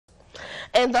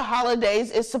And the holidays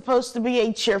is supposed to be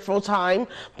a cheerful time,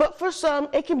 but for some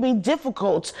it can be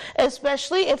difficult,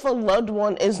 especially if a loved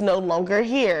one is no longer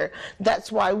here. That's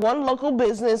why one local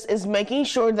business is making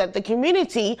sure that the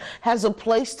community has a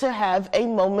place to have a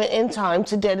moment in time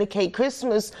to dedicate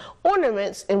Christmas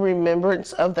ornaments in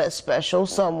remembrance of that special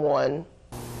someone.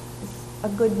 A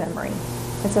good memory.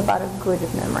 It's about a good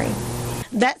memory.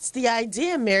 That's the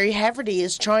idea Mary Haverty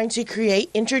is trying to create,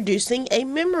 introducing a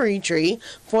memory tree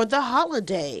for the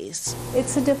holidays.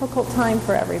 It's a difficult time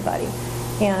for everybody,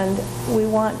 and we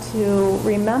want to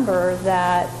remember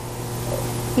that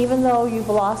even though you've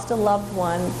lost a loved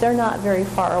one, they're not very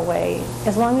far away.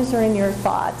 As long as they're in your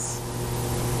thoughts,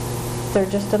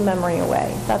 they're just a memory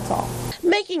away, that's all.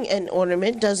 Making an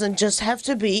ornament doesn't just have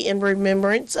to be in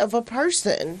remembrance of a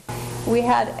person. We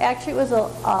had, actually it was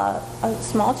a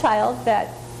small child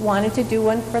that wanted to do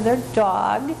one for their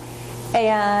dog,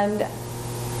 and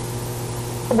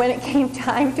when it came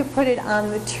time to put it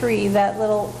on the tree, that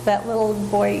little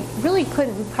boy really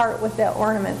couldn't part with that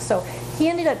ornament, so he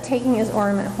ended up taking his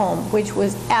ornament home, which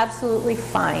was absolutely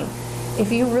fine.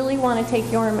 If you really want to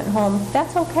take your ornament home,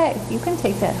 that's okay. You can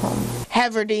take that home.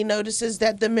 Haverty notices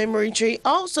that the memory tree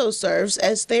also serves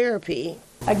as therapy.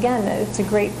 Again, it's a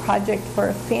great project for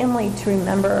a family to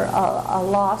remember a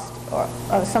lost or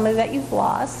somebody that you've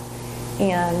lost,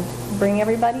 and bring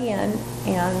everybody in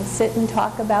and sit and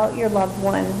talk about your loved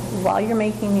one while you're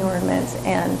making the ornaments,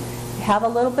 and have a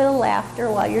little bit of laughter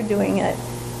while you're doing it,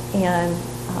 and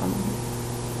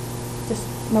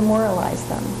just memorialize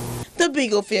them. The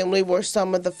Beagle family were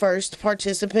some of the first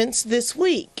participants this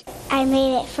week. I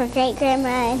made it for Great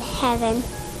Grandma in Heaven.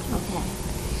 Okay.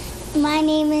 My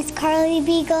name is Carly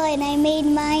Beagle, and I made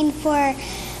mine for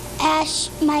Ash,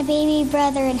 my baby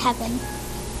brother in heaven.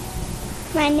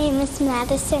 My name is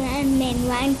Madison, and I made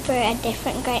mine for a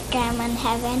different Great Grandma in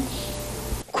heaven.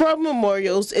 Crow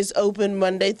Memorials is open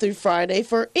Monday through Friday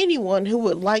for anyone who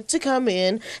would like to come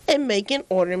in and make an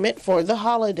ornament for the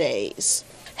holidays.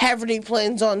 Haverty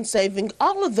plans on saving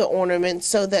all of the ornaments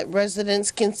so that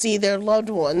residents can see their loved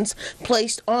ones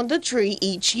placed on the tree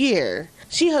each year.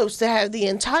 She hopes to have the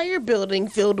entire building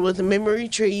filled with memory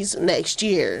trees next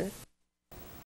year.